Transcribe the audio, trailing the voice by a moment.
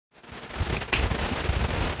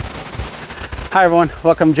Hi everyone,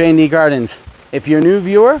 welcome to J&D Gardens. If you're a new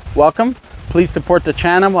viewer, welcome. Please support the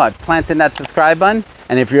channel by planting that subscribe button.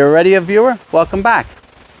 And if you're already a viewer, welcome back.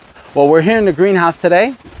 Well, we're here in the greenhouse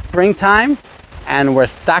today, springtime, and we're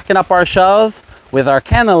stocking up our shelves with our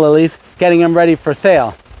canna lilies, getting them ready for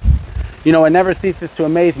sale. You know, it never ceases to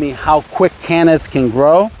amaze me how quick cannas can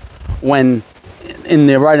grow when in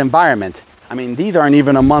the right environment. I mean, these aren't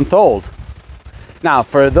even a month old. Now,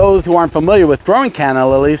 for those who aren't familiar with growing canna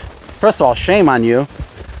lilies, first of all, shame on you.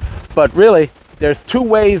 But really, there's two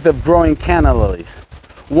ways of growing canna lilies.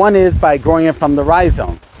 One is by growing it from the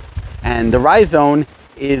rhizome. And the rhizome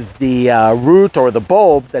is the root or the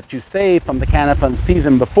bulb that you save from the canna from the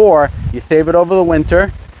season before. You save it over the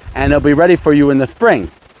winter, and it'll be ready for you in the spring.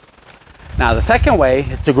 Now, the second way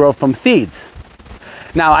is to grow from seeds.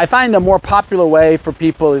 Now, I find a more popular way for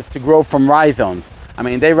people is to grow from rhizomes. I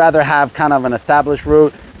mean, they rather have kind of an established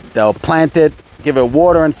root. They'll plant it, give it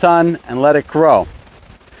water and sun, and let it grow.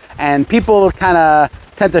 And people kind of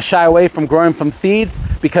tend to shy away from growing from seeds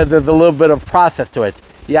because there's a little bit of process to it.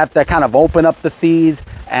 You have to kind of open up the seeds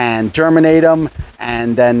and germinate them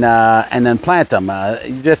and then plant them.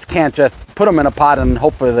 You just can't just put them in a pot and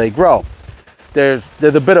hopefully they grow. There's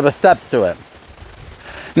a bit of a steps to it.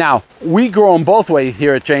 Now, we grow them both ways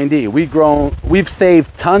here at J&D. We've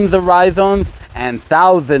saved tons of rhizomes and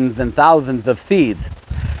thousands of seeds.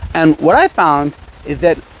 And what I found is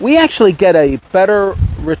that we actually get a better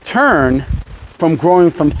return from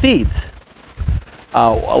growing from seeds. A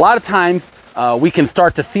lot of times we can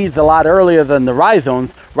start the seeds a lot earlier than the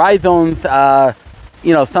rhizomes. Rhizomes,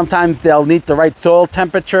 you know, sometimes they'll need the right soil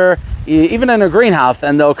temperature, even in a greenhouse,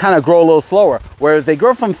 and they'll kind of grow a little slower. Whereas they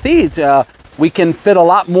grow from seeds, we can fit a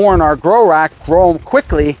lot more in our grow rack, grow them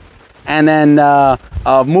quickly, and then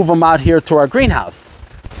move them out here to our greenhouse.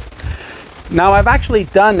 Now, I've actually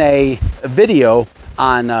done a video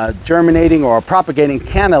on germinating or propagating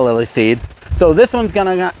canna lily seeds. So this one's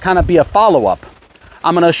gonna kind of be a follow-up.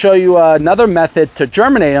 I'm gonna show you another method to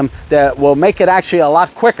germinate them that will make it actually a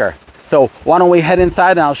lot quicker. So why don't we head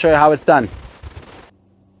inside and I'll show you how it's done.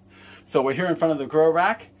 So we're here in front of the grow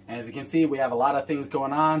rack, and as you can see, we have a lot of things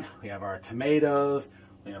going on. We have our tomatoes,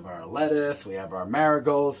 we have our lettuce, we have our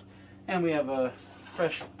marigolds, and we have a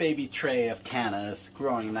fresh baby tray of cannas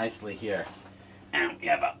growing nicely here. And we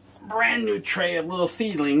have a brand new tray of little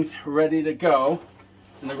seedlings ready to go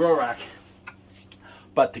in the grow rack.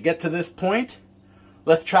 But to get to this point,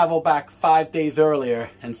 let's travel back 5 days earlier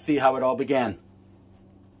and see how it all began.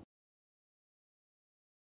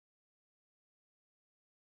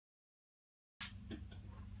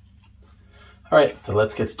 Alright, so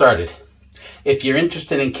let's get started. If you're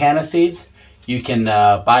interested in canna seeds, you can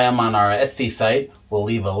buy them on our Etsy site. We'll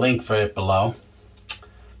leave a link for it below.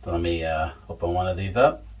 So let me open one of these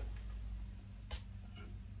up.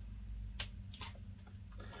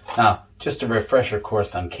 Now, just a refresher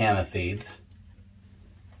course on canna seeds.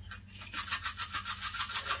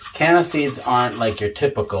 Canna seeds aren't like your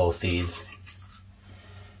typical seeds.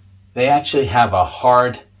 They actually have a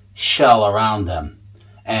hard shell around them.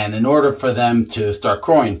 And in order for them to start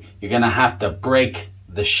growing, you're going to have to break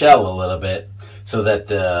the shell a little bit so that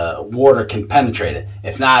the water can penetrate it.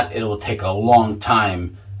 If not, it'll take a long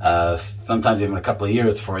time, sometimes even a couple of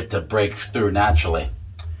years, for it to break through naturally.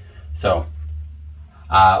 So,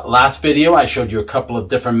 last video I showed you a couple of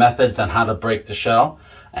different methods on how to break the shell,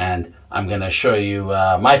 and I'm going to show you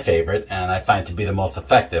my favorite, and I find to be the most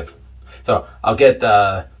effective. So I'll get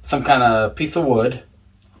some kind of piece of wood,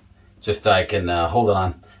 just so I can hold it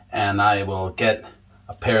on, and I will get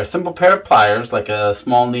a simple pair of pliers, like a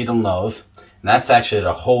small needle nose, and that's actually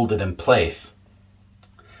to hold it in place.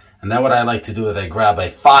 And then what I like to do is I grab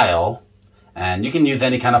a file, and you can use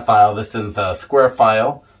any kind of file. This is a square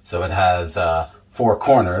file, so it has 4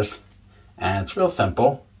 corners, and it's real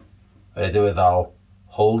simple. What I do is I'll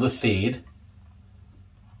hold the seed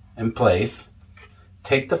in place,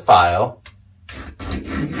 take the file,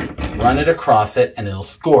 run it across it, and it'll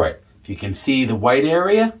score it. If you can see the white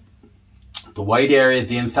area is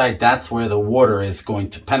the inside. That's where the water is going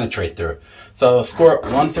to penetrate through. So score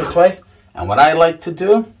it once or twice. And what I like to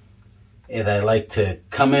do is I like to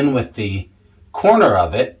come in with the corner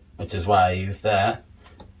of it, which is why I use that,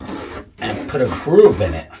 and put a groove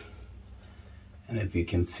in it. And if you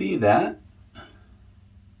can see that,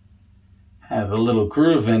 has a little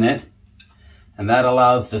groove in it, and that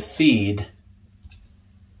allows the seed,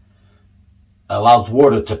 allows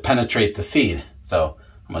water to penetrate the seed. So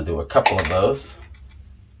I'm going to do a couple of those.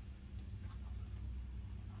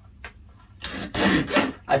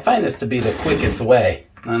 I find this to be the quickest way.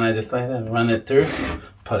 And I just like that, run it through,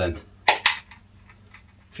 put in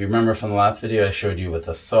If you remember from the last video, I showed you with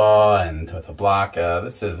a saw and with a block.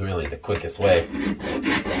 This is really the quickest way.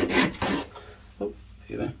 Oh,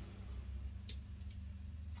 see there?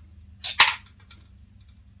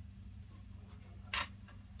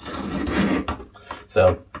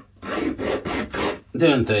 So,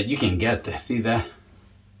 doing that, you can get this. See that?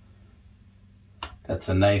 That's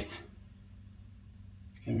a nice,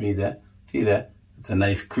 you can read that. See that? It's a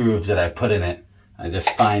nice groove that I put in it. I just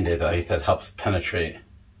find it, that helps penetrate,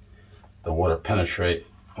 the water penetrate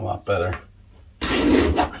a lot better.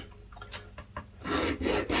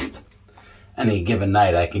 Any given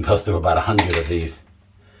night, I can go through about 100 of these.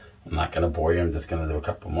 I'm not going to bore you, I'm just going to do a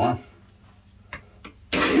couple more.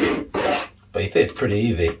 But you see, it's pretty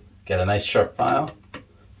easy. Get a nice sharp file.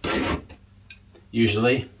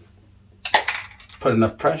 Usually, put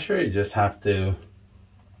enough pressure, you just have to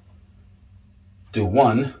do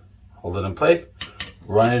one, hold it in place,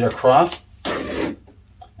 run it across, and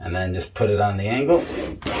then just put it on the angle.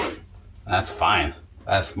 That's fine.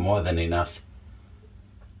 That's more than enough.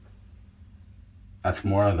 That's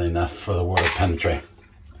more than enough for the water to penetrate.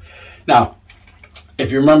 Now,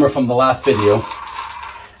 if you remember from the last video,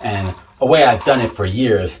 and a way I've done it for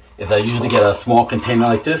years is I usually get a small container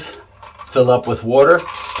like this, fill up with water,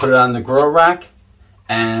 put it on the grow rack,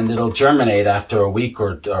 and it'll germinate after a week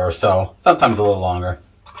or so, sometimes a little longer.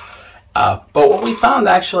 But what we found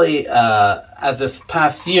actually, as this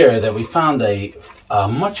past year, that we found a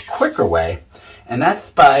much quicker way, and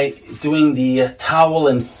that's by doing the towel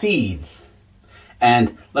and seeds.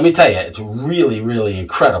 And let me tell you, it's really, really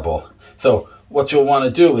incredible. So what you'll want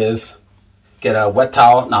to do is get a wet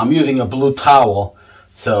towel. Now I'm using a blue towel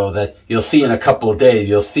so that you'll see in a couple of days,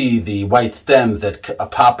 you'll see the white stems that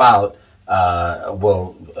pop out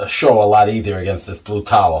will show a lot easier against this blue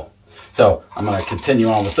towel. So I'm going to continue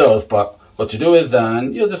on with those, but what you do is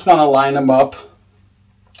you'll just want to line them up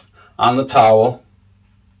on the towel.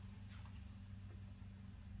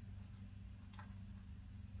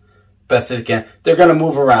 Best as you can. They're going to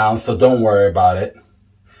move around, so don't worry about it.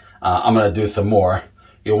 I'm going to do some more.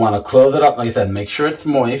 You'll want to close it up, like I said, make sure it's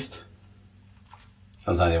moist.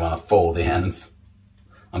 Sometimes you want to fold the ends.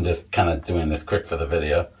 I'm just kind of doing this quick for the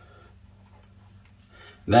video.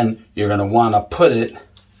 Then you're going to want to put it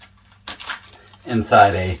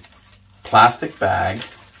inside a plastic bag.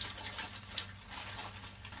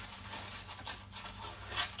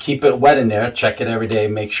 Keep it wet in there. Check it every day.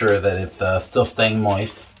 Make sure that it's still staying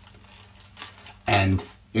moist. And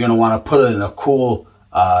you're going to want to put it in a cool,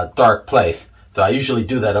 dark place. So I usually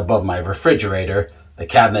do that above my refrigerator, the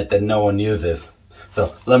cabinet that no one uses.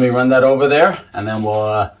 So let me run that over there, and then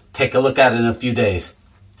we'll take a look at it in a few days.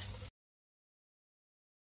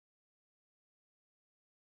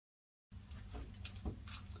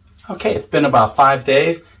 Okay, it's been about 5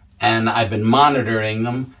 days, and I've been monitoring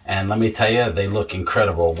them, and let me tell you, they look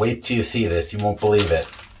incredible. Wait till you see this, you won't believe it.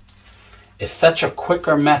 It's such a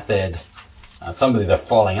quicker method. Some of these are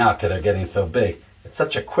falling out because they're getting so big. It's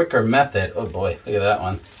such a quicker method. Oh boy, look at that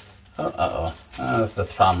one. Oh, that's the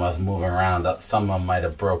problem with moving around. Some of them might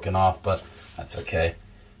have broken off, but that's okay.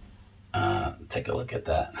 Take a look at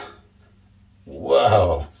that.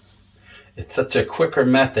 Whoa. It's such a quicker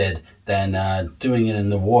method than doing it in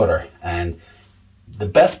the water. And the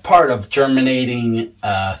best part of germinating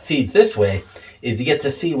seeds this way is you get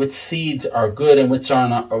to see which seeds are good and which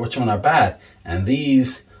one are bad. And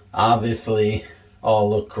these obviously all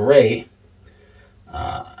look great.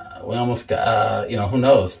 We almost got, who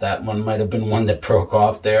knows, that one might have been one that broke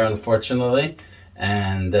off there, unfortunately.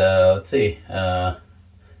 And let's see, a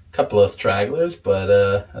couple of stragglers,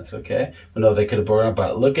 but that's okay. We know they could have broken up,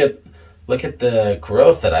 but look at the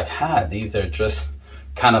growth that I've had. These are just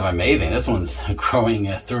kind of amazing. This one's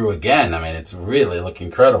growing through again. I mean, it's really looking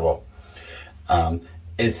incredible.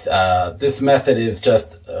 This method is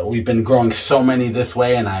just, we've been growing so many this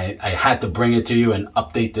way, and I had to bring it to you and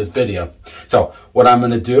update this video. So what I'm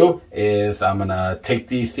going to do is I'm going to take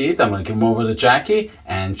these seeds, I'm going to give them over to Jackie,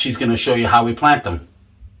 and she's going to show you how we plant them.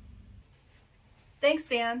 Thanks,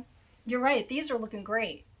 Dan. You're right, these are looking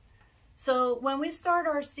great. So when we start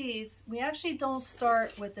our seeds, we actually don't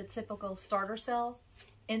start with the typical starter cells.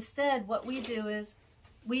 Instead, what we do is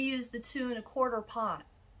we use the 2 1/4 pot.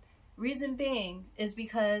 Reason being is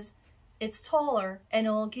because it's taller and it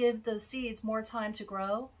will give the seeds more time to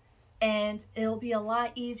grow, and it'll be a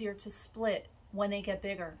lot easier to split when they get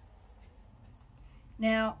bigger.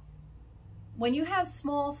 Now, when you have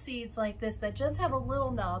small seeds like this that just have a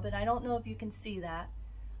little nub, and I don't know if you can see that,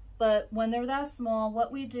 but when they're that small,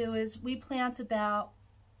 what we do is we plant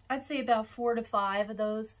I'd say about 4 to 5 of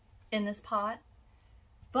those in this pot.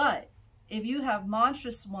 But if you have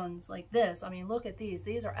monstrous ones like this, I mean, look at these.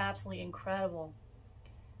 These are absolutely incredible.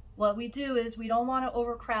 What we do is we don't want to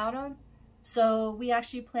overcrowd them. So we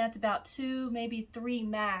actually plant about 2, maybe 3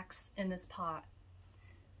 max in this pot.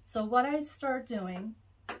 So what I start doing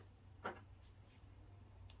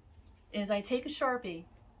is I take a Sharpie,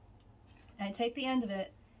 and I take the end of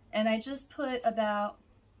it, and I just put about,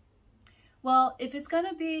 well, if it's going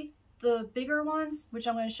to be the bigger ones, which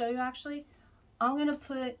I'm going to show you actually, I'm going to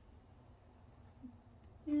put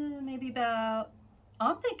maybe about,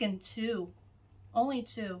 I'm thinking 2, only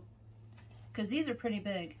 2, because these are pretty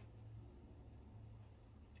big.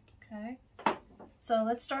 Okay, so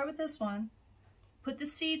let's start with this one. Put the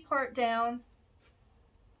seed part down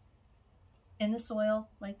in the soil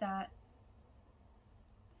like that.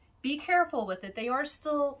 Be careful with it. They are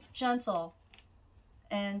still gentle,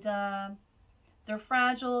 and they're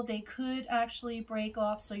fragile. They could actually break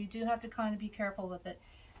off, so you do have to kind of be careful with it.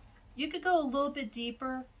 You could go a little bit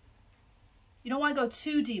deeper. You don't want to go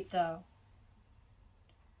too deep though.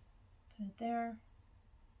 Put it there.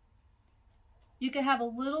 You can have a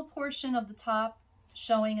little portion of the top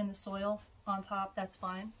showing in the soil on top, that's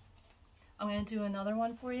fine. I'm going to do another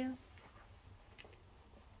one for you.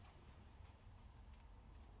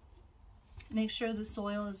 Make sure the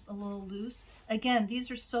soil is a little loose. Again, these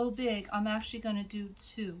are so big, I'm actually going to do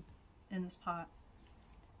 2 in this pot.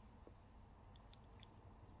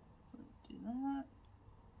 So do that.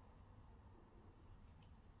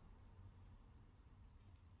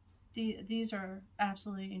 These are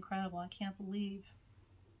absolutely incredible. I can't believe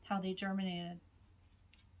how they germinated.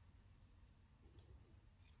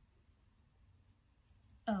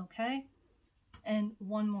 Okay, and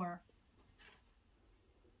one more.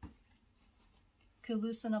 Could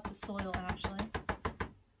loosen up the soil actually.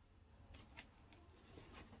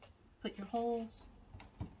 Put your holes.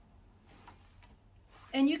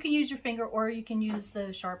 And you can use your finger or you can use the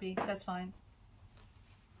Sharpie, that's fine.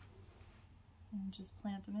 And just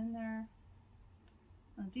plant them in there.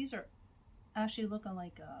 And these are actually looking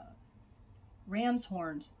like ram's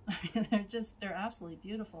horns. I mean, they're absolutely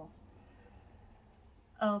beautiful.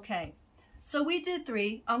 Okay, so we did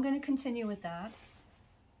 3. I'm going to continue with that.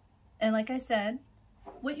 And like I said,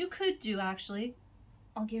 what you could do actually,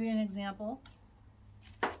 I'll give you an example.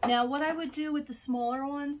 Now what I would do with the smaller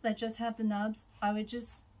ones that just have the nubs, I would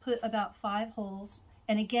just put about 5 holes.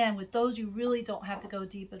 And again, with those you really don't have to go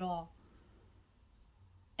deep at all.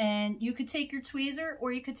 And you could take your tweezer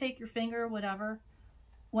or you could take your finger, whatever.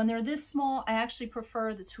 When they're this small, I actually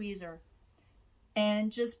prefer the tweezer.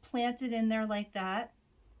 And just plant it in there like that.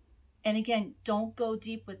 And again, don't go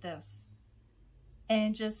deep with this.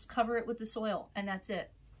 And just cover it with the soil, and that's it.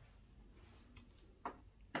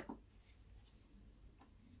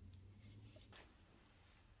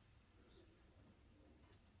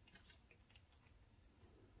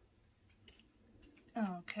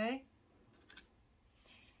 Okay.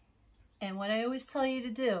 And what I always tell you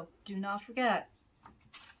to do not forget,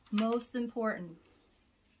 most important,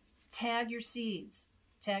 tag your seeds.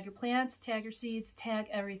 Tag your plants, tag your seeds, tag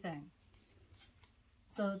everything.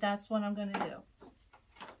 So that's what I'm going to do.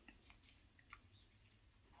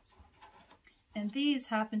 And these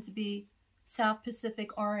happen to be South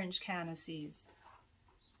Pacific Orange Canna Seeds.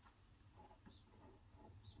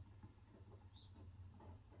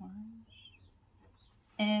 Orange.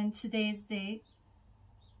 And today's date.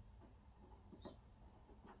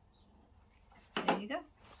 There you go.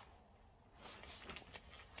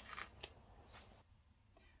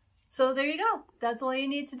 So there you go. That's all you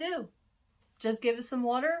need to do. Just give it some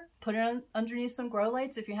water, put it underneath some grow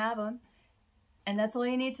lights if you have them, and that's all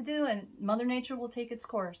you need to do, and Mother Nature will take its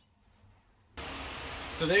course.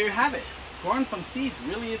 So there you have it. Growing from seeds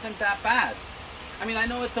really isn't that bad. I mean, I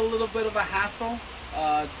know it's a little bit of a hassle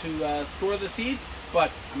to store the seeds, but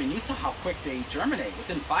I mean, you saw how quick they germinate.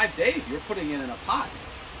 Within 5 days, you're putting it in a pot.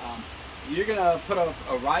 You're going to put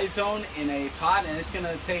a rhizome in a pot, and it's going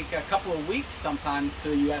to take a couple of weeks sometimes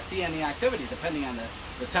till you see any activity, depending on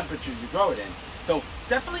the temperatures you grow it in. So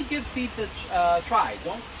definitely give seeds a try.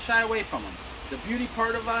 Don't shy away from them. The beauty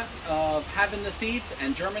part of having the seeds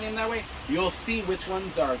and germinating that way, you'll see which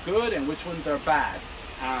ones are good and which ones are bad.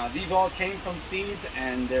 These all came from seeds,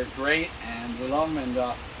 and they're great, and we love them, and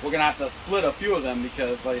we're going to have to split a few of them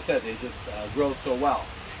because, like I said, they just grow so well.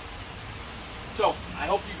 So, I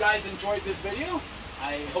hope you guys enjoyed this video.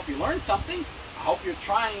 I hope you learned something. I hope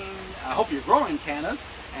you're growing cannas,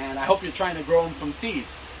 and I hope you're trying to grow them from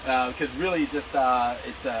seeds, because really just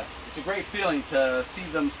it's a great feeling to see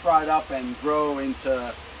them sprout up and grow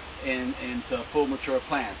into full mature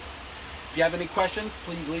plants. If you have any questions,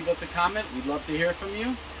 please leave us a comment. We'd love to hear from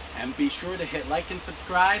you. And be sure to hit like and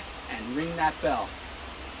subscribe and ring that bell.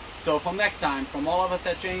 So until next time, from all of us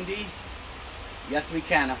at J&D, yes we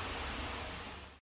canna.